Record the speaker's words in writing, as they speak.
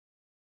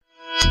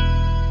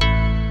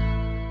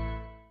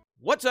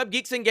What's up,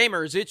 geeks and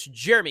gamers? It's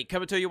Jeremy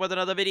coming to you with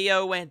another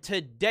video, and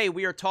today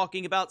we are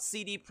talking about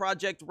CD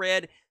Projekt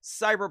Red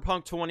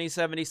Cyberpunk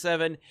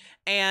 2077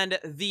 and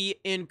the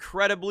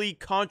incredibly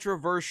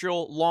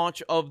controversial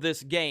launch of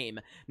this game.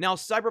 Now,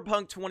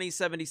 Cyberpunk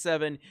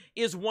 2077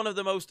 is one of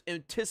the most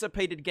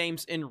anticipated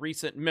games in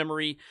recent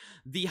memory.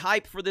 The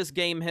hype for this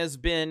game has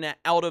been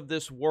out of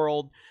this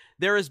world.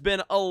 There has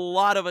been a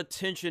lot of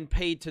attention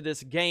paid to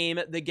this game.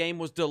 The game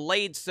was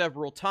delayed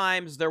several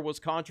times. There was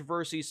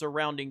controversy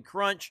surrounding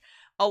crunch,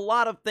 a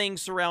lot of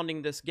things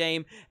surrounding this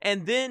game,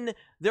 and then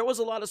there was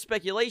a lot of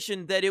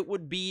speculation that it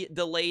would be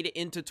delayed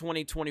into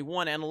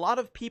 2021, and a lot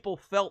of people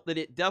felt that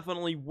it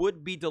definitely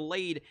would be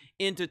delayed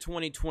into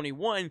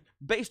 2021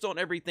 based on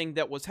everything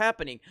that was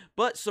happening.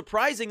 But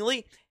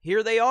surprisingly,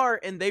 here they are,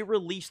 and they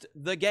released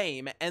the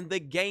game, and the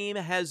game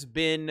has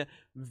been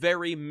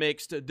very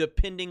mixed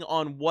depending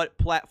on what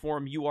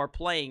platform you are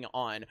playing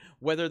on,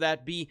 whether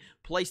that be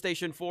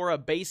PlayStation 4, a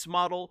base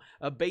model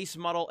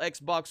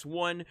Xbox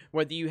One,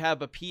 whether you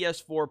have a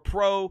PS4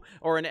 Pro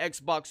or an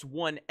Xbox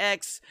One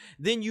X.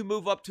 Then you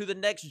move up to the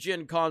next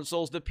gen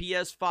consoles, the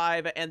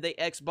PS5 and the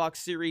Xbox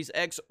Series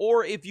X,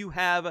 or if you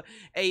have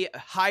a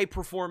high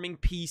performing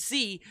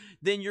PC,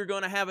 then you're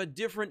going to have a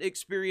different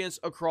experience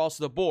across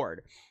the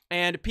board.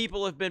 And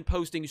people have been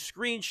posting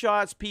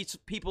screenshots,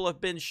 people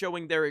have been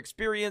showing their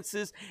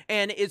experiences,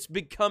 and it's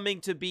becoming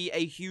to be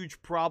a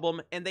huge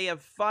problem, and they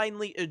have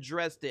finally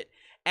addressed it.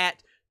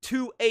 At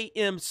 2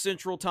 a.m.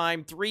 Central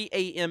Time, 3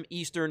 a.m.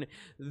 Eastern,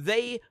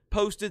 they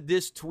posted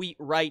this tweet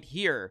right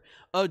here,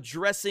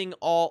 addressing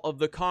all of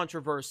the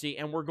controversy,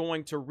 and we're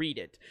going to read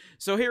it.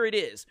 So here it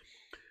is.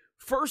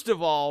 First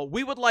of all,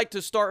 we would like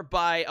to start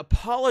by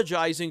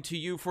apologizing to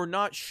you for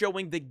not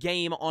showing the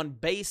game on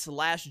base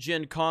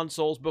last-gen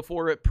consoles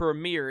before it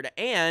premiered,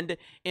 and,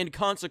 in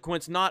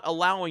consequence, not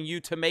allowing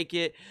you to make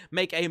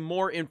a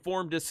more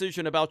informed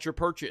decision about your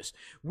purchase.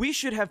 We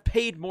should have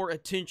paid more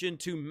attention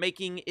to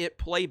making it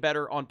play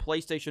better on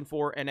PlayStation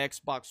 4 and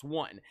Xbox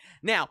One.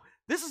 Now,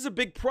 this is a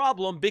big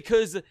problem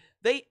because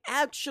they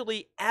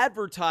actually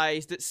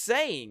advertised it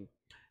saying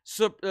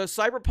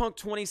Cyberpunk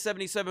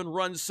 2077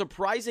 runs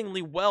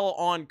surprisingly well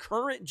on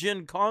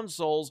current-gen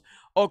consoles,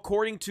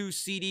 according to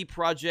CD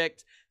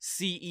Projekt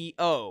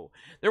CEO.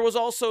 There was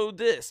also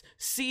this.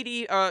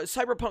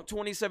 Cyberpunk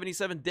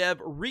 2077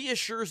 dev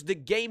reassures the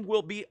game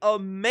will be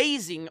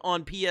amazing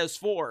on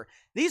PS4.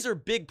 These are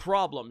big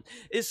problems,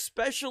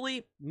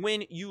 especially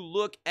when you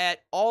look at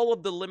all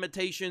of the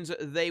limitations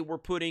they were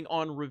putting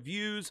on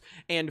reviews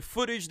and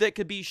footage that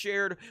could be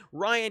shared.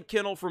 Ryan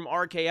Kennel from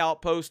RK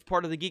Outpost,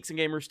 part of the Geeks and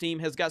Gamers team,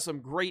 has got some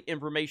great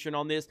information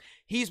on this.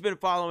 He's been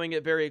following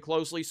it very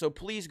closely, so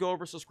please go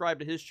over, subscribe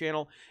to his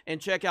channel,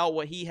 and check out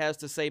what he has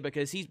to say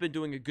because he's been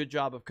doing a good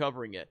job of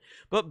covering it.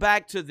 But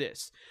back to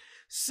this.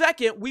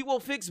 Second, we will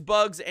fix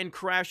bugs and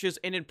crashes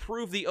and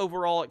improve the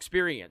overall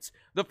experience.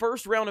 The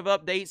first round of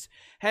updates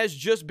has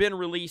just been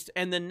released,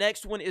 and the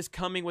next one is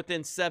coming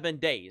within 7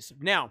 days.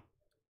 Now,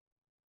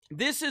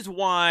 this is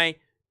why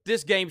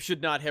this game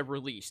should not have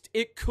released.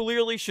 It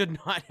clearly should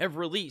not have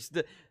released.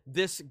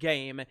 This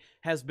game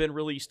has been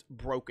released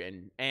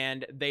broken,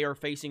 and they are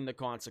facing the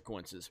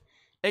consequences.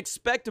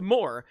 Expect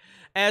more,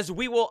 as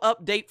we will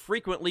update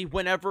frequently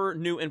whenever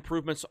new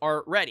improvements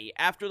are ready.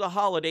 After the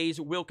holidays,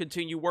 we'll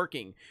continue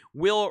working.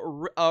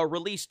 We'll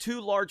release 2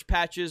 large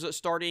patches,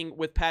 starting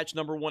with patch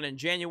number 1 in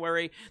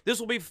January. This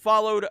will be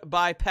followed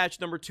by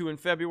patch number 2 in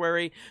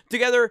February.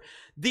 Together,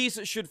 these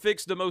should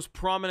fix the most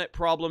prominent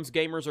problems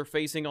gamers are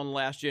facing on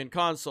last-gen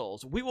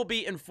consoles. We will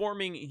be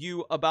informing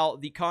you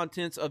about the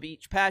contents of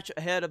each patch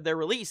ahead of their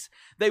release.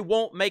 They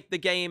won't make the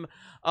game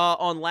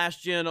on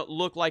last-gen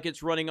look like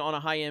it's running on a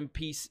high-end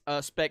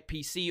spec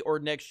PC or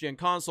next-gen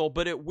console,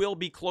 but it will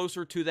be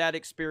closer to that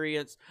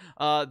experience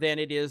than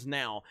it is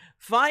now.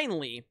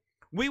 Finally,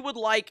 we would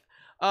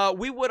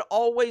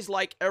always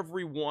like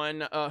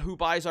everyone who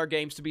buys our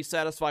games to be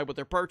satisfied with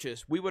their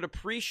purchase. We would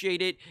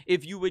appreciate it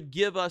if you would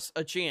give us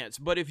a chance.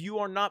 But if you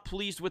are not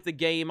pleased with the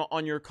game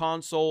on your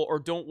console or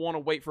don't want to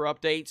wait for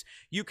updates,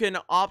 you can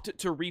opt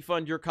to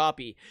refund your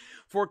copy.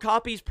 For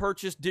copies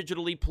purchased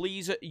digitally,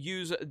 please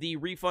use the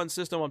refund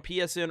system on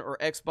PSN or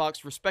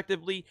Xbox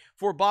respectively.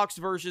 For boxed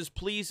versions,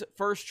 please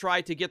first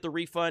try to get the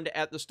refund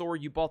at the store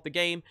you bought the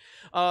game.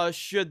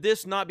 Should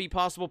this not be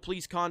possible,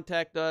 please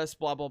contact us,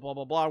 blah, blah, blah,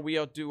 blah, blah.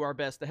 We'll do our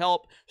best to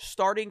help.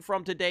 Starting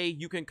from today,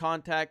 you can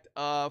contact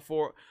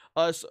for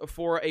us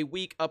for a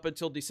week up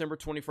until December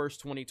 21st,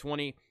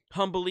 2020.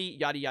 Humbly,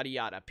 yada, yada,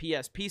 yada.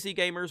 P.S. PC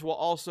gamers will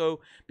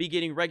also be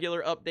getting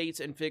regular updates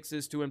and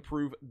fixes to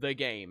improve the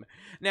game.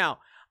 Now,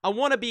 I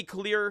want to be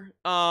clear,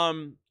 a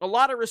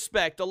lot of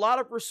respect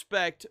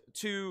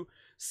to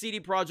CD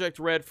Projekt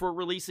Red for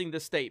releasing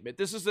this statement.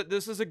 This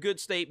is a good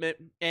statement,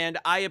 and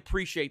I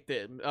appreciate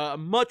them.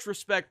 Much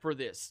respect for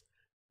this.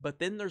 But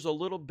then there's a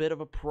little bit of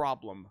a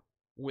problem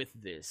with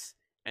this,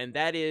 and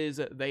that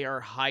is they are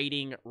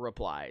hiding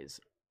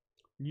replies.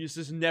 This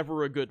is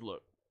never a good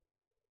look.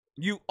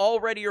 You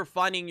already are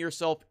finding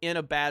yourself in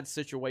a bad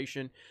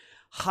situation.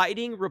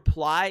 Hiding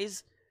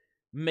replies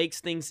makes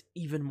things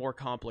even more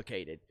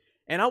complicated.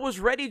 And I was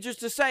ready just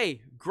to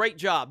say, great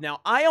job.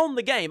 Now, I own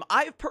the game.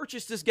 I've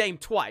purchased this game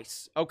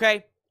twice,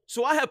 okay?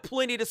 So I have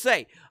plenty to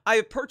say. I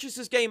have purchased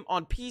this game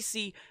on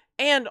PC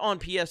and on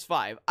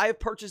PS5. I have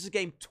purchased this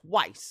game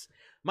twice.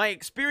 My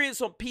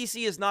experience on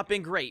PC has not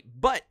been great,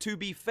 but to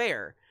be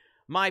fair,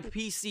 my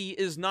PC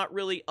is not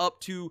really up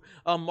to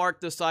Mark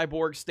the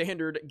Cyborg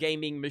standard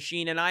gaming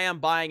machine, and I am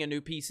buying a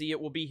new PC.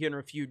 It will be here in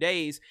a few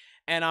days,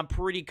 and I'm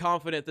pretty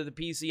confident that the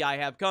PC I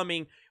have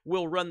coming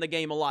will run the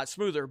game a lot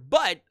smoother,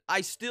 but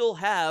I still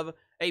have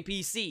a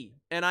PC,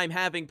 and I'm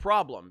having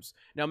problems.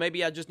 Now,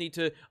 maybe I just need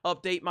to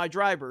update my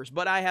drivers,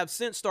 but I have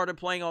since started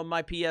playing on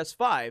my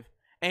PS5,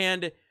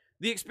 and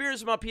the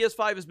experience of my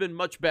PS5 has been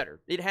much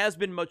better. It has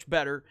been much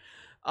better,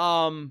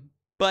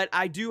 but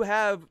I do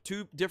have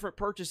two different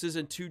purchases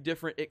and two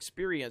different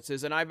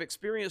experiences, and I've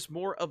experienced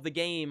more of the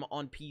game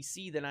on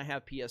PC than I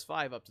have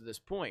PS5 up to this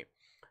point.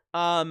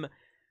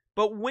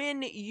 But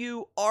when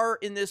you are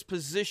in this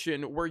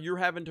position where you're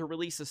having to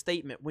release a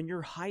statement, when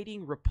you're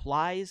hiding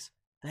replies,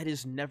 that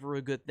is never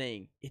a good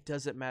thing. It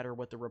doesn't matter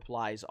what the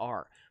replies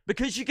are,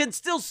 because you can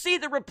still see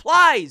the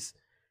replies.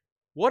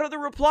 What are the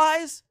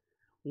replies?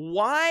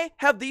 Why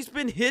have these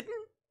been hidden?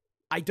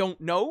 I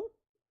don't know.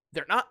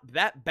 They're not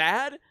that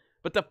bad,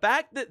 but the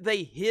fact that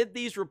they hid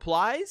these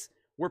replies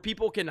where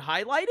people can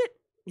highlight it,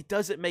 it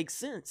doesn't make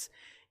sense.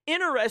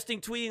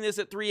 Interesting tweeting this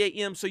at 3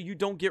 a.m. so you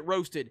don't get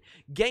roasted.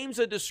 Game's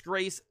a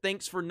disgrace,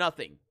 thanks for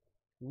nothing.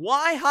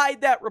 Why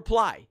hide that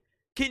reply?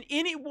 Can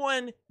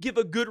anyone give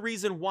a good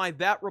reason why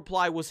that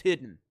reply was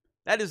hidden?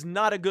 That is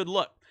not a good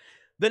look.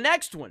 The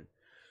next one.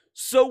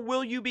 So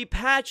will you be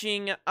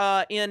patching in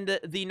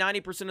the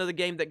 90% of the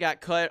game that got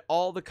cut,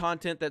 all the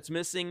content that's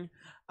missing?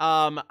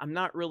 I'm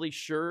not really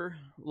sure.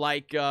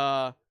 Like,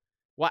 I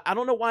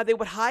don't know why they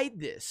would hide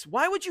this.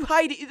 Why would you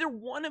hide either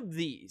one of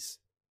these?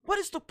 What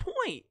is the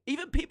point?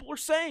 Even people are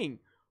saying,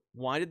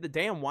 why did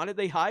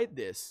they hide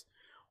this?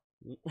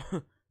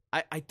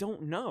 I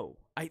don't know.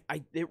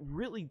 It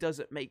really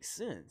doesn't make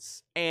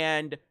sense.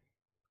 And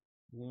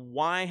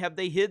why have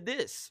they hid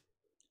this?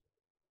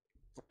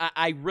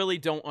 I really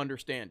don't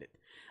understand it.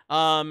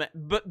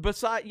 But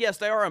besides, yes,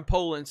 they are in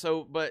Poland.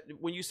 So, but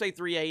when you say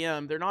 3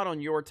 a.m., they're not on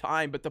your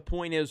time. But the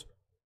point is,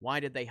 why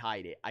did they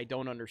hide it? I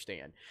don't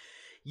understand.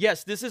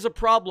 Yes, this is a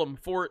problem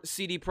for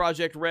CD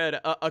Projekt Red,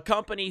 a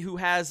company who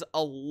has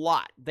a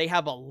lot. They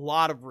have a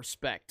lot of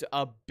respect,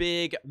 a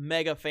big,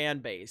 mega fan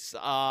base.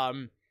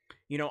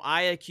 You know,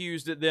 I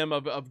accused them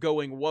of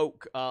going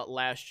woke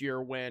last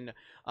year when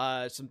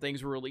some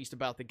things were released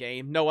about the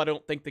game. No, I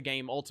don't think the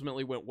game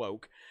ultimately went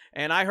woke.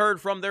 And I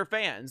heard from their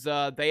fans.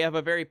 They have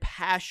a very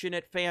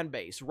passionate fan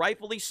base,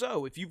 rightfully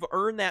so. If you've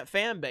earned that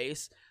fan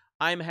base,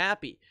 I'm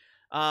happy.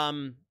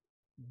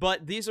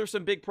 But these are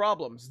some big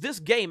problems. This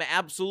game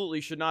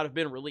absolutely should not have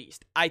been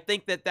released. I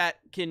think that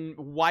can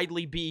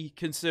widely be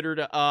considered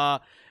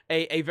a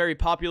very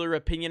popular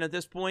opinion at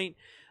this point.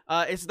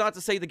 It's not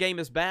to say the game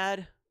is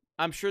bad.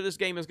 I'm sure this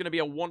game is going to be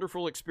a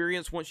wonderful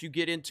experience once you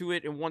get into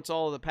it and once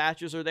all of the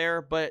patches are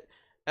there. But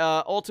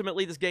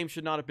ultimately, this game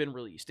should not have been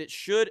released. It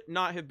should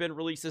not have been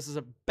released. This is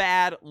a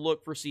bad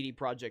look for CD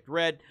Projekt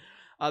Red.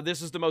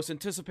 This is the most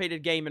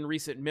anticipated game in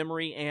recent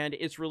memory, and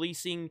it's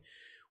releasing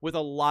with a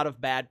lot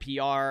of bad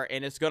PR,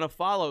 and it's going to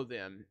follow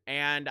them.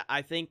 And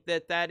I think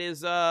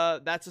that's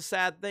a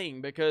sad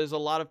thing, because a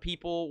lot of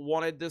people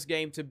wanted this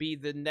game to be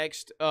the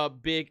next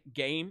big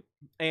game.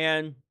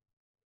 And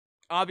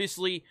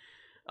obviously,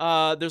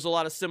 there's a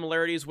lot of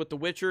similarities with The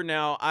Witcher.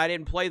 Now, I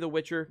didn't play The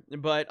Witcher,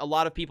 but a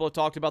lot of people have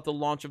talked about the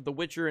launch of The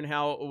Witcher and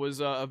how it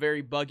was a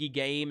very buggy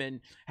game and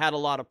had a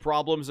lot of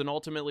problems, and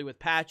ultimately with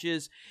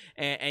patches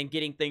and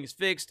getting things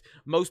fixed,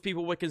 most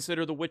people would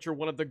consider The Witcher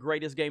one of the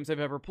greatest games I've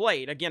ever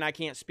played. Again, I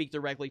can't speak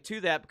directly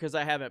to that because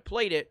I haven't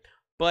played it,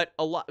 but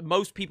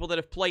most people that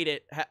have played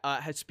it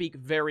speak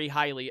very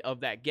highly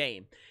of that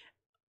game.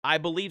 I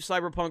believe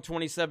Cyberpunk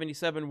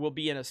 2077 will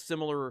be in a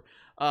similar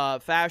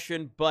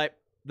fashion, but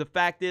the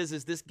fact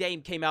is this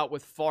game came out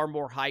with far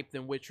more hype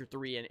than Witcher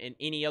 3 and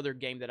any other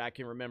game that I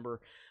can remember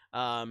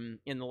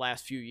in the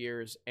last few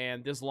years,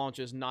 and this launch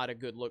is not a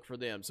good look for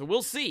them. So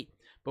we'll see.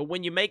 But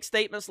when you make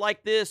statements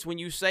like this, when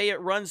you say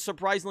it runs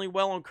surprisingly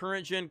well on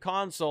current-gen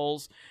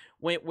consoles,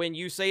 when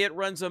you say it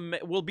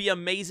will be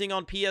amazing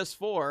on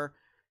PS4,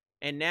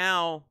 and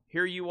now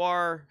here you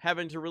are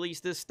having to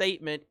release this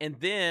statement, and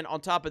then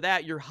on top of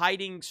that, you're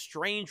hiding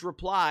strange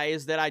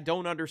replies that I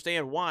don't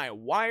understand why.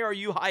 Why are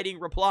you hiding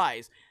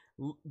replies?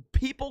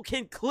 People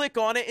can click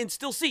on it and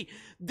still see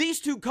these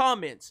two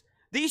comments.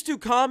 These two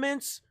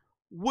comments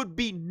would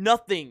be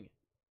nothing.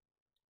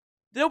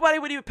 Nobody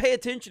would even pay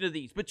attention to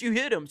these, but you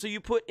hit them, so you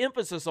put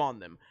emphasis on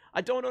them.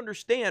 I don't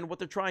understand what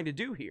they're trying to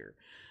do here.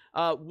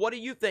 What do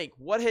you think?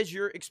 What has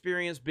your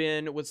experience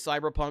been with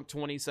Cyberpunk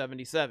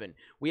 2077?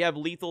 We have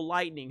Lethal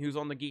Lightning, who's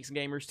on the Geeks and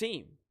Gamers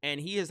team, and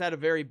he has had a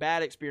very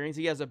bad experience.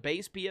 He has a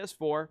base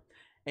PS4,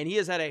 and he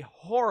has had a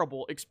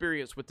horrible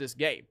experience with this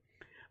game.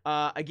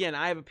 Again,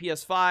 I have a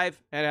PS5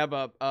 and I have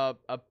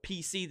a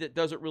PC that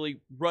doesn't really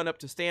run up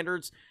to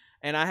standards,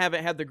 and I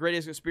haven't had the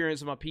greatest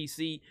experience on my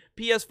PC.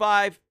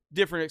 PS5,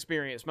 different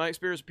experience. My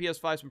experience with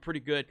PS5 has been pretty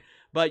good,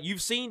 but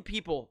you've seen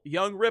people,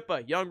 Young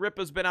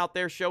Rippa's been out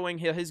there showing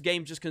his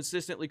game just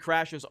consistently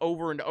crashes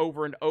over and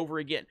over and over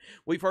again.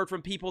 We've heard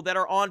from people that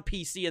are on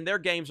PC and their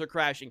games are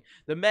crashing.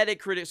 The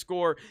Metacritic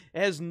score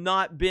has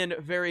not been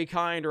very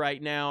kind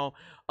right now.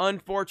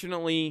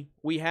 Unfortunately,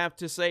 we have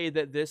to say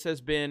that this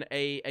has been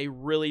a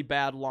really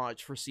bad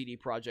launch for CD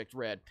Projekt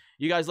Red.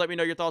 You guys let me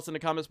know your thoughts in the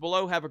comments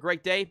below. Have a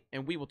great day,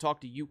 and we will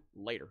talk to you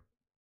later.